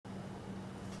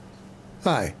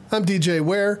Hi, I'm DJ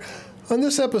Ware. On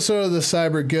this episode of the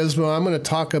CyberGizmo, I'm going to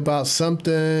talk about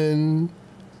something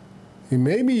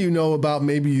maybe you know about,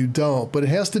 maybe you don't, but it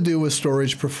has to do with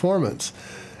storage performance.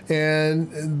 And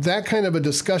that kind of a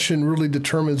discussion really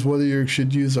determines whether you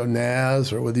should use a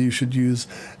NAS or whether you should use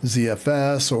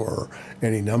ZFS or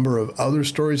any number of other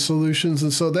storage solutions.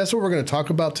 And so that's what we're going to talk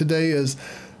about today is,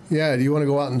 yeah, do you want to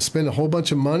go out and spend a whole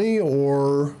bunch of money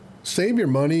or save your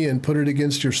money and put it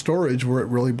against your storage where it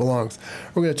really belongs?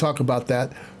 We're going to talk about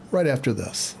that right after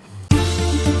this.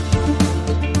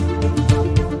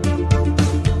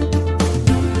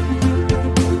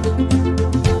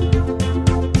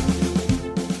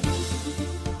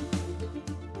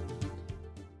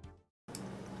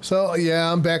 So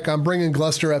yeah, I'm back. I'm bringing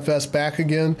GlusterFS back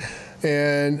again,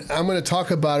 and I'm going to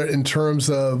talk about it in terms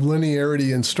of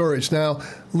linearity and storage. Now,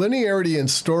 linearity and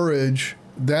storage,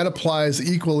 that applies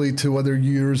equally to whether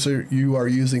you are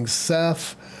using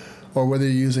Ceph or whether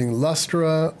you're using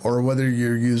Lustra or whether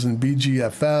you're using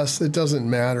BGFS. It doesn't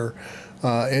matter.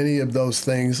 Any of those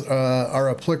things are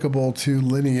applicable to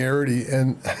linearity.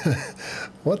 And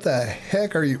what the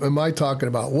heck am I talking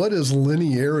about? What is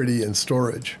linearity in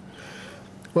storage?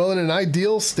 Well, in an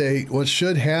ideal state, what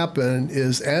should happen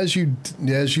is as you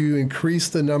increase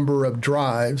the number of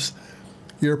drives,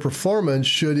 your performance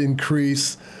should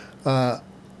increase at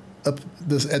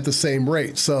the same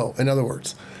rate. So, in other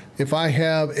words, if I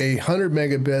have a 100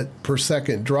 megabit per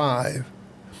second drive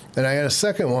and I add a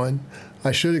second one,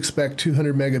 I should expect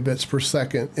 200 megabits per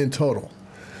second in total.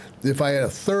 If I add a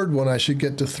third one, I should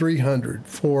get to 300,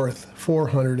 fourth,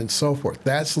 400, and so forth.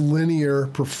 That's linear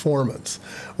performance,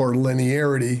 or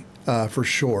linearity for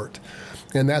short.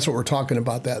 And that's what we're talking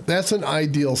about. That's an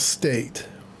ideal state.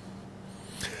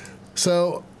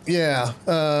 So, yeah,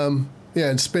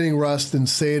 in spinning Rust and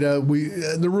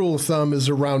SATA, the rule of thumb is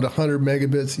around 100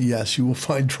 megabits. Yes, you will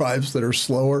find drives that are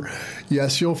slower.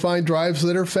 Yes, you'll find drives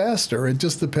that are faster. It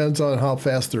just depends on how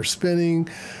fast they're spinning,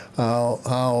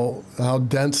 how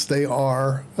dense they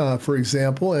are, for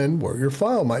example, and where your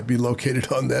file might be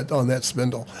located on that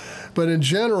spindle. But in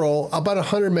general, about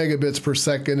 100 megabits per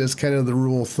second is kind of the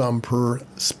rule of thumb per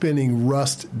spinning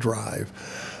Rust drive.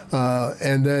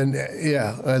 And then,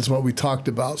 yeah, that's what we talked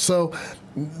about. So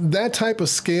that type of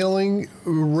scaling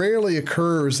rarely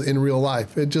occurs in real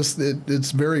life.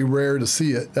 It's very rare to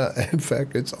see it. In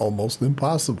fact, it's almost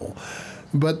impossible.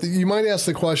 But you might ask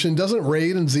the question, doesn't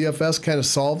RAID and ZFS kind of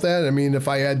solve that? I mean, if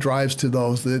I add drives to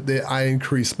those, I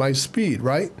increase my speed,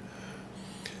 right?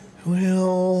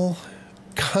 Well,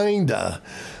 kinda.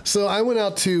 So I went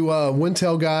out to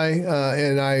Wintel guy,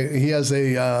 and he has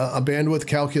a bandwidth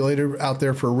calculator out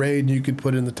there for RAID. You could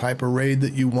put in the type of RAID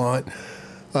that you want.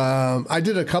 I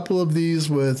did a couple of these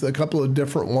with a couple of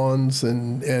different ones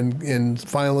and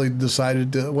finally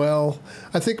decided to, well,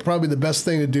 I think probably the best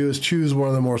thing to do is choose one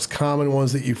of the most common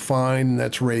ones that you find, and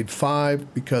that's RAID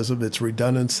 5 because of its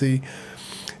redundancy.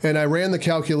 And I ran the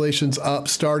calculations up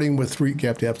starting with you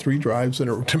have to have 3 drives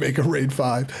to make a RAID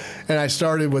 5. And I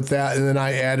started with that, and then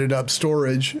I added up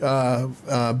storage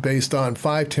based on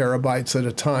 5 terabytes at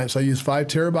a time. So I used 5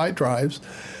 terabyte drives.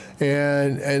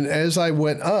 And as I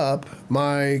went up,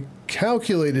 my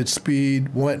calculated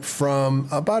speed went from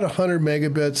about 100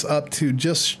 megabits up to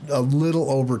just a little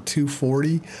over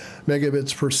 240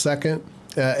 megabits per second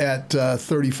at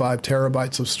 35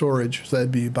 terabytes of storage. So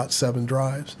that'd be about 7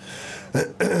 drives.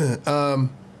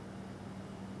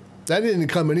 That didn't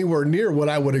come anywhere near what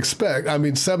I would expect. I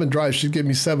mean, 7 drives should give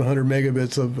me 700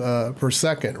 megabits of per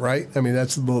second, right? I mean,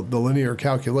 that's the linear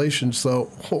calculation. So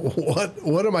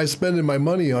what am I spending my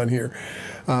money on here?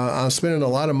 I'm spending a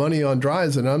lot of money on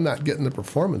drives, and I'm not getting the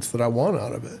performance that I want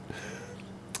out of it.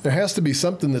 There has to be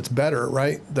something that's better,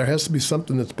 right? There has to be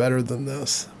something that's better than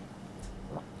this.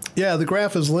 Yeah, the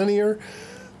graph is linear,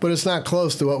 but it's not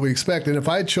close to what we expect. And if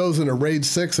I had chosen a RAID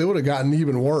 6, it would have gotten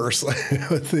even worse. Yeah,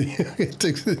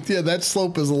 that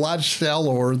slope is a lot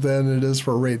shallower than it is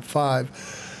for RAID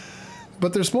 5.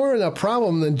 But there's more in a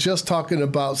problem than just talking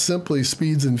about simply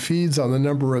speeds and feeds on the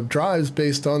number of drives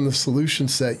based on the solution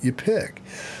set you pick.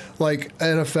 Like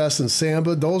NFS and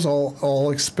Samba, those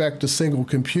all expect a single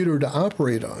computer to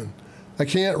operate on. I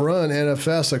can't run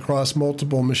NFS across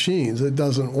multiple machines. It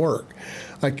doesn't work.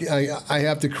 I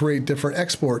have to create different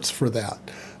exports for that.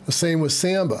 The same with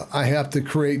Samba. I have to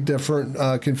create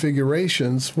different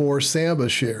configurations for Samba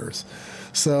shares.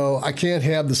 So I can't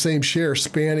have the same share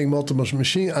spanning multiple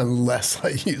machines unless I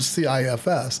use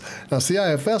CIFS. Now,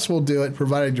 CIFS will do it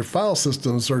provided your file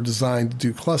systems are designed to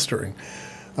do clustering.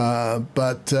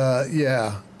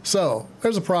 Yeah, so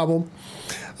there's a problem.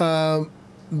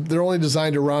 They're only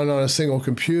designed to run on a single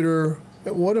computer.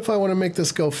 what if I want to make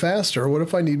this go faster? What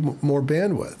if I need more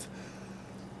bandwidth?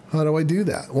 How do I do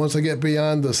that? Once I get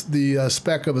beyond the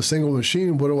spec of a single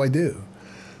machine, what do I do?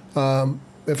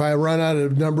 If I run out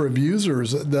of number of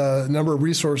users, the number of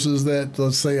resources that,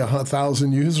 let's say,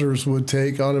 1,000 users would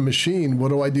take on a machine, what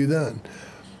do I do then?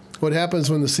 What happens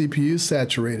when the CPU is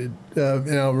saturated?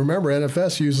 Now, remember,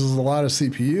 NFS uses a lot of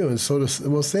CPU, and so does,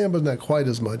 well, Samba not quite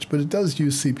as much, but it does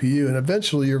use CPU, and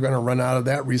eventually you're going to run out of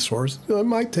that resource. It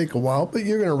might take a while, but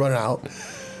you're going to run out.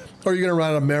 Or you're going to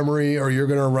run out of memory, or you're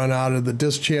going to run out of the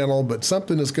disk channel, but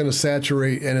something is going to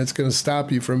saturate, and it's going to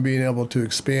stop you from being able to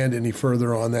expand any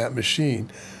further on that machine.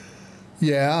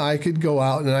 Yeah, I could go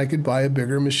out and I could buy a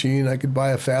bigger machine. I could buy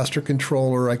a faster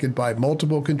controller. I could buy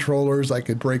multiple controllers. I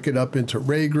could break it up into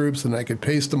array groups, and I could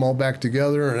paste them all back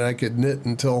together, and I could knit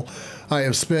until I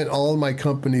have spent all of my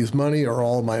company's money or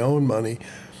all of my own money.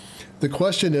 The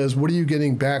question is, what are you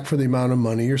getting back for the amount of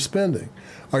money you're spending?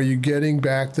 Are you getting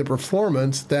back the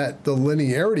performance that the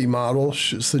linearity model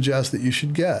suggests that you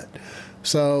should get?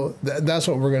 So that's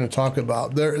what we're going to talk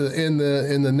about. There, in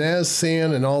the NAS,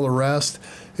 SAN, and all the rest,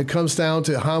 it comes down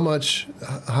to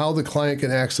how the client can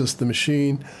access the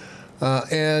machine.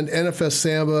 And NFS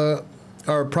Samba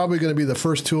are probably going to be the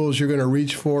first tools you're going to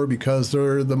reach for because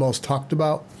they're the most talked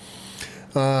about.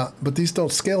 But these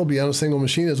don't scale beyond a single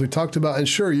machine, as we talked about. And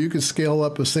sure, you could scale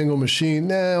up a single machine.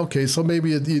 Nah, okay, so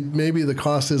maybe the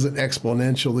cost isn't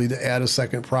exponentially to add a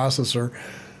second processor,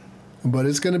 but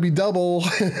it's going to be double.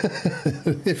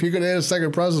 If you're going to add a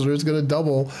second processor, it's going to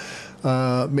double,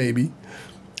 maybe.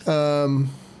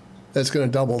 That's going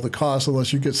to double the cost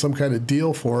unless you get some kind of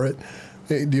deal for it.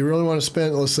 Hey, do you really want to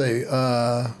spend, let's say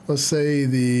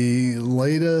the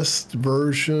latest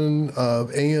version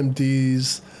of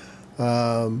AMD's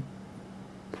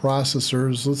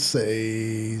processors, let's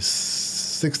say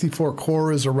 64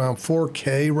 core is around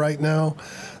 4K right now.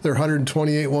 Their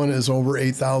 128 one is over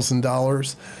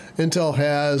 $8,000. Intel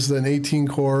has an 18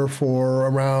 core for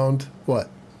around, what,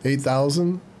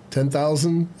 8,000,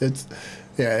 10,000?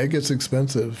 Yeah, it gets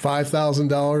expensive.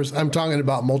 $5,000. I'm talking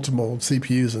about multiple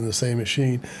CPUs in the same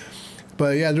machine.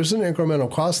 But yeah, there's an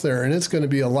incremental cost there, and it's going to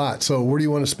be a lot. So where do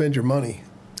you want to spend your money?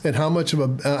 And how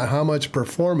much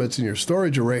performance in your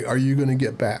storage array are you going to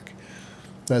get back?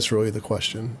 That's really the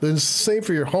question. It's the same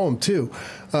for your home too.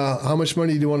 How much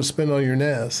money do you want to spend on your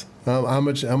NAS? How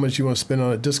much you want to spend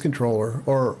on a disk controller,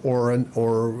 or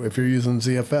if you're using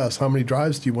ZFS, how many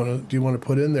drives do you want to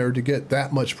put in there to get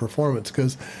that much performance?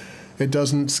 Because it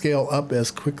doesn't scale up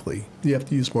as quickly. You have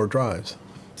to use more drives.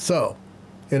 So,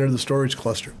 enter the storage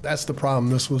cluster. That's the problem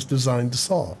this was designed to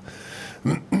solve.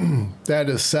 That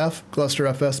is Ceph,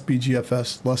 GlusterFS,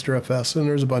 BGFS, LusterFS, and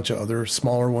there's a bunch of other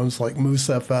smaller ones like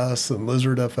MooseFS and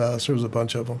LizardFS. There's a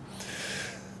bunch of them.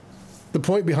 The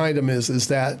point behind them is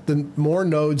that the more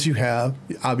nodes you have,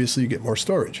 obviously you get more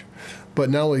storage.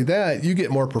 But not only that, you get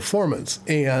more performance,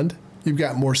 and you've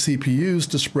got more CPUs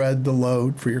to spread the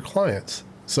load for your clients.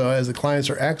 So as the clients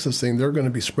are accessing, they're going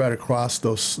to be spread across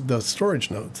those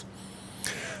storage nodes.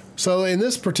 So in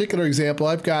this particular example,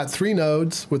 I've got 3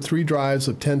 nodes with 3 drives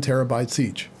of 10 terabytes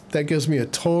each. That gives me a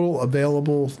total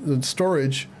available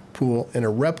storage pool in a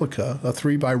replica, a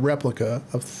 3-by replica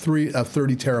of 30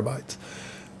 terabytes.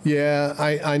 Yeah,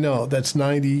 I know that's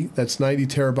 90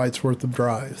 terabytes worth of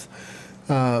drives,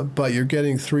 but you're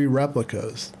getting 3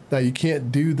 replicas. Now you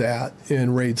can't do that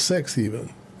in RAID 6 even.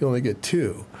 You only get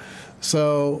 2.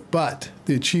 So, but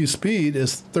the achieved speed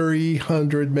is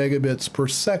 300 megabits per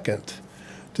second.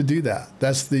 To do that,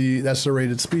 that's the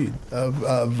rated speed of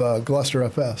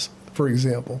GlusterFS, for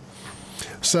example.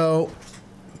 So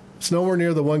it's nowhere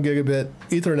near the 1 gigabit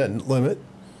Ethernet limit.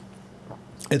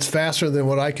 It's faster than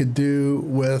what I could do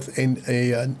with a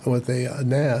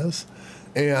NAS,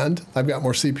 and I've got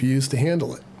more CPUs to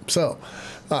handle it. So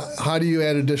how do you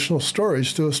add additional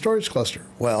storage to a storage cluster?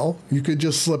 Well, you could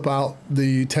just slip out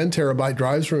the 10 terabyte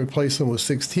drives and replace them with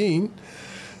 16.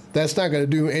 That's not going to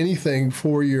do anything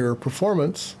for your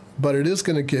performance, but it is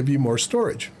going to give you more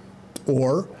storage.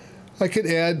 Or I could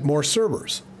add more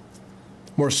servers.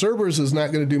 More servers is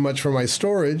not going to do much for my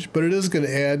storage, but it is going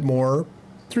to add more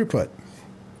throughput.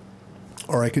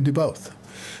 Or I could do both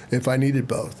if I needed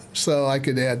both. So I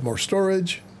could add more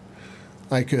storage.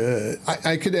 I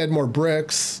could add more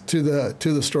bricks to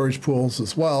the storage pools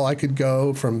as well. I could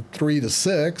go from 3 to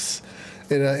 6.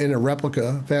 In a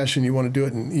replica fashion. You want to do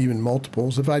it in even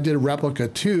multiples. If I did a replica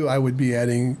 2, I would be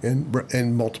adding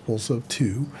in multiples of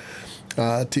 2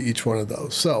 to each one of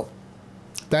those. So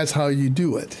that's how you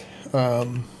do it.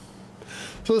 So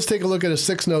let's take a look at a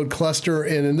 6-node cluster,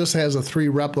 and this has a 3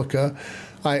 replica.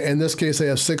 In this case, I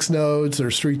have 6 nodes.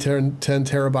 There's 3 10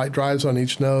 terabyte drives on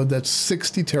each node. That's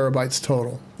 60 terabytes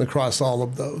total across all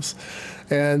of those.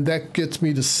 And that gets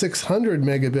me to 600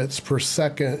 megabits per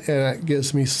second, and that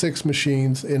gives me 6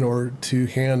 machines in order to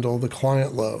handle the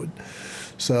client load.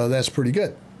 So that's pretty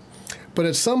good. But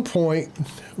at some point,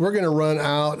 we're going to run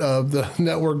out of the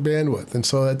network bandwidth. And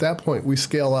so at that point, we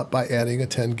scale up by adding a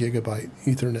 10 gigabyte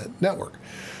Ethernet network.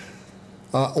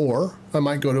 Or I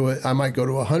might go to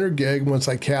 100 gig once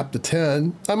I cap the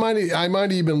 10. I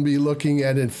might even be looking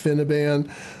at InfiniBand.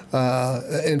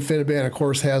 InfiniBand, of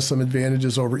course, has some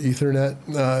advantages over Ethernet.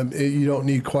 You don't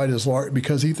need quite as large,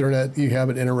 because Ethernet, you have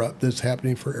an interrupt that's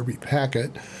happening for every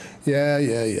packet. Yeah,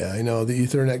 I know the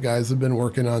Ethernet guys have been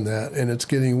working on that, and it's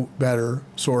getting better,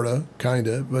 sort of, kind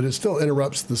of, but it still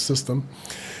interrupts the system.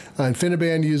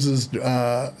 InfiniBand uses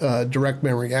direct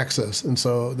memory access, and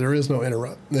so there is no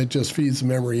interrupt. It just feeds the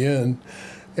memory in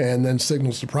and then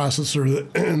signals the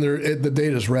processor that the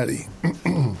data is ready.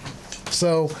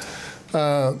 So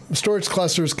storage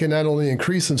clusters can not only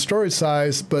increase in storage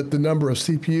size, but the number of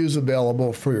CPUs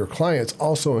available for your clients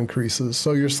also increases.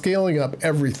 So you're scaling up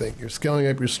everything. You're scaling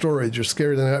up your storage. You're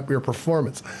scaling up your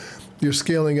performance. You're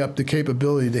scaling up the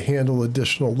capability to handle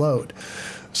additional load.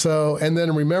 So, and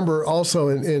then remember also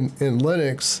in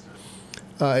Linux,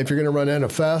 if you're going to run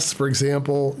NFS, for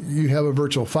example, you have a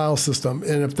virtual file system.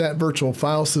 And if that virtual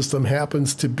file system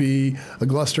happens to be a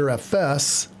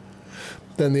GlusterFS,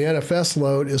 then the NFS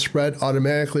load is spread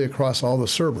automatically across all the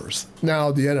servers.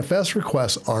 Now, the NFS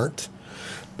requests aren't,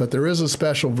 but there is a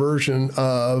special version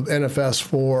of NFS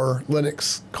for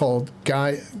Linux called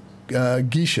Geisha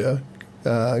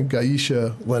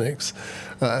Linux,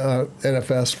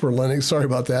 NFS for Linux. Sorry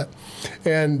about that.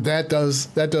 And that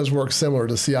does work similar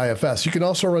to CIFS. You can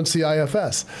also run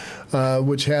CIFS,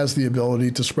 which has the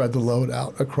ability to spread the load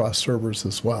out across servers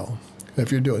as well,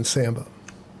 if you're doing Samba.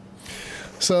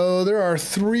 So there are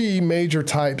 3 major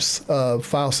types of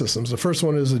file systems. The first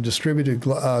one is a distributed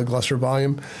Gluster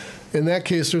volume. In that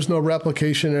case, there's no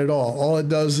replication at all. All it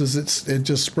does is it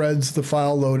just spreads the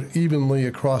file load evenly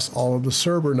across all of the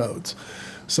server nodes.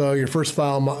 So your first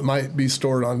file might be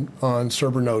stored on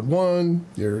server node 1.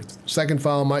 Your second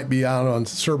file might be out on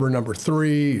server number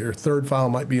 3. Your third file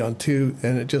might be on 2,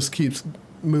 and it just keeps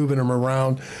moving them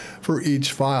around for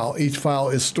each file. Each file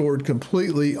is stored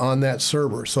completely on that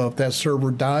server. So if that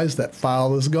server dies, that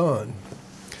file is gone.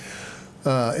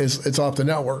 It's off the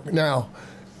network. Now,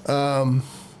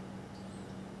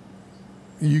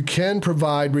 you can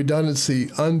provide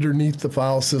redundancy underneath the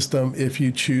file system if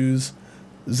you choose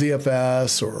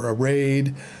ZFS or a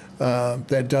RAID.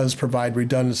 That does provide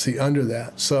redundancy under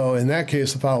that. So in that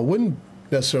case, the file wouldn't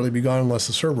necessarily be gone unless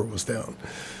the server was down.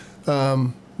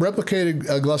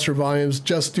 Replicated Gluster volumes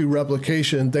just do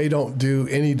replication. They don't do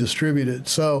any distributed.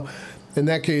 So in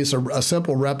that case, a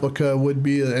simple replica would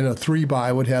be in a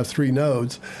 3-by, would have 3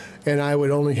 nodes, and I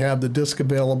would only have the disk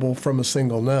available from a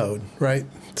single node, right?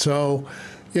 So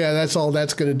yeah, that's all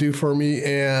that's going to do for me.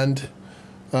 And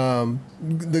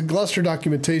the Gluster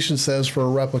documentation says for a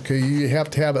replica, you have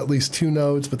to have at least 2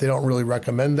 nodes, but they don't really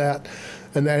recommend that.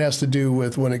 And that has to do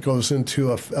with when it goes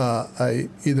into either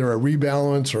a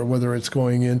rebalance or whether it's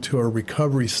going into a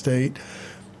recovery state.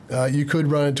 You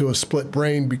could run into a split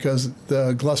brain because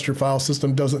the Gluster file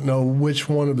system doesn't know which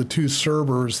one of the 2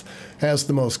 servers has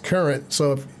the most current.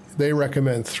 So if they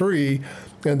recommend 3,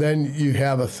 and then you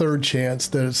have a third chance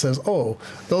that it says, oh,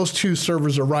 those 2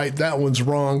 servers are right, that one's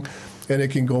wrong, and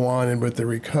it can go on and with the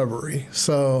recovery.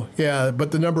 So yeah,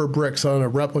 but the number of bricks on a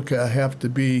replica have to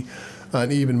be an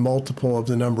even multiple of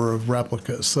the number of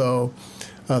replicas. So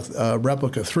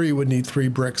replica 3 would need 3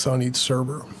 bricks on each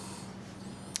server.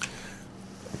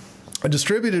 A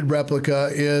distributed replica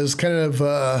is kind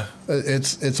of,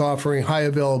 it's offering high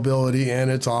availability and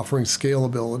it's offering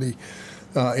scalability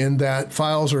in that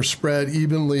files are spread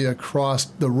evenly across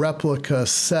the replica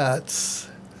sets,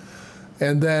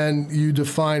 and then you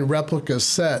define replica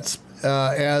sets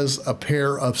as a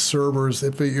pair of servers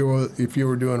if you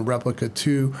were doing replica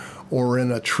 2, or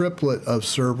in a triplet of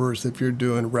servers if you're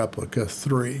doing replica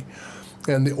 3.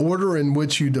 And the order in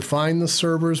which you define the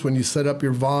servers when you set up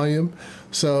your volume.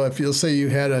 So if you'll say you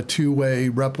had a 2-way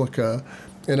replica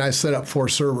and I set up 4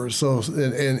 servers, so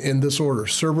in this order: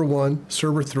 server 1,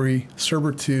 server 3,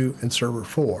 server 2, and server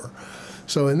 4.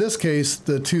 So in this case,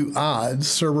 the 2 odds,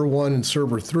 server 1 and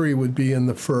server 3, would be in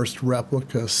the first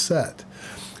replica set.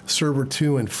 Server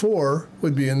 2 and 4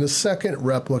 would be in the second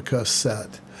replica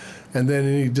set. And then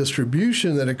any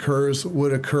distribution that occurs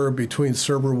would occur between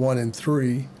server 1 and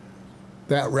 3,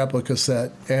 that replica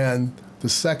set, and the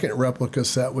second replica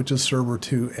set, which is server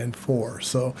 2 and 4.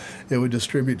 So it would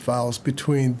distribute files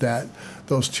between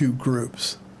those two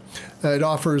groups. It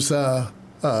offers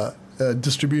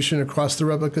distribution across the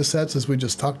replica sets, as we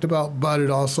just talked about, but it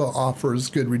also offers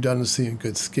good redundancy and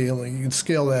good scaling. You can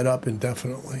scale that up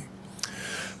indefinitely.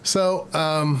 So,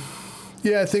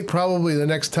 yeah, I think probably the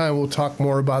next time we'll talk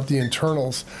more about the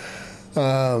internals.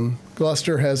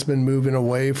 Gluster has been moving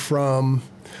away from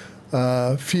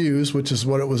Fuse, which is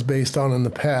what it was based on in the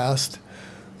past.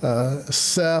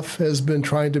 Ceph has been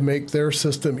trying to make their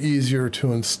system easier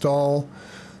to install.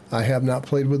 I have not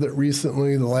played with it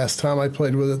recently. The last time I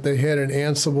played with it, they had an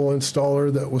Ansible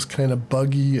installer that was kind of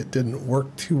buggy. It didn't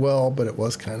work too well, but it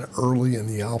was kind of early in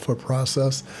the alpha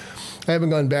process. I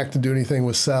haven't gone back to do anything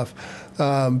with Ceph.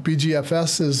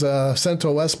 BGFS is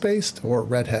CentOS based or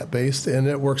Red Hat based, and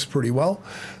it works pretty well.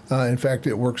 In fact,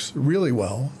 it works really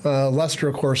well. Gluster,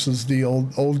 of course, is the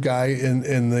old guy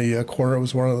in the corner. It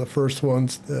was one of the first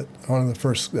ones one of the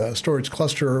first storage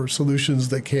cluster solutions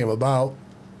that came about.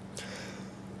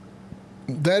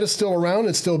 That is still around.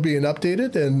 It's still being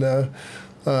updated, and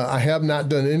I have not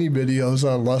done any videos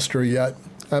on Gluster yet.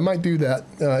 I might do that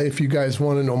if you guys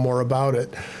want to know more about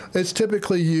it. It's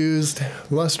typically used,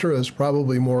 Gluster is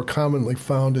probably more commonly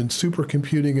found in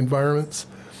supercomputing environments.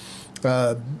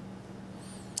 I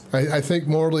think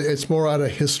it's more out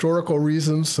of historical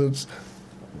reasons, since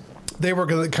they were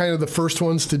kind of the first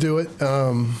ones to do it.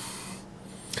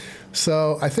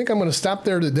 So I think I'm going to stop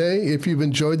there today. If you've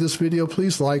enjoyed this video,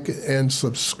 please like and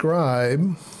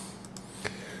subscribe.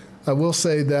 I will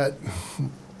say that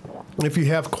if you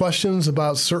have questions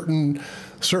about certain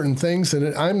things,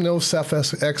 and I'm no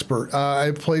Ceph expert.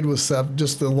 I've played with Ceph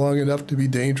just long enough to be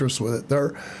dangerous with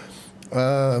it.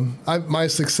 My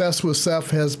success with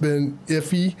Ceph has been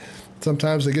iffy.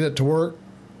 Sometimes I get it to work,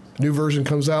 new version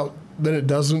comes out, then it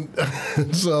doesn't.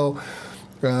 So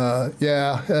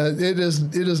yeah, it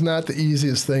is not the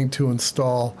easiest thing to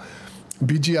install.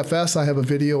 BGFS, I have a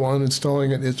video on installing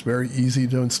it. It's very easy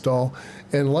to install.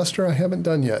 And Gluster, I haven't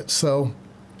done yet. So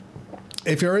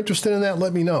if you're interested in that,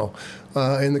 let me know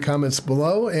in the comments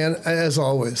below. And as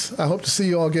always, I hope to see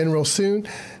you all again real soon.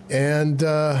 And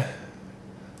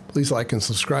please like and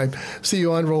subscribe. See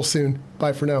you on real soon.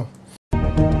 Bye for now.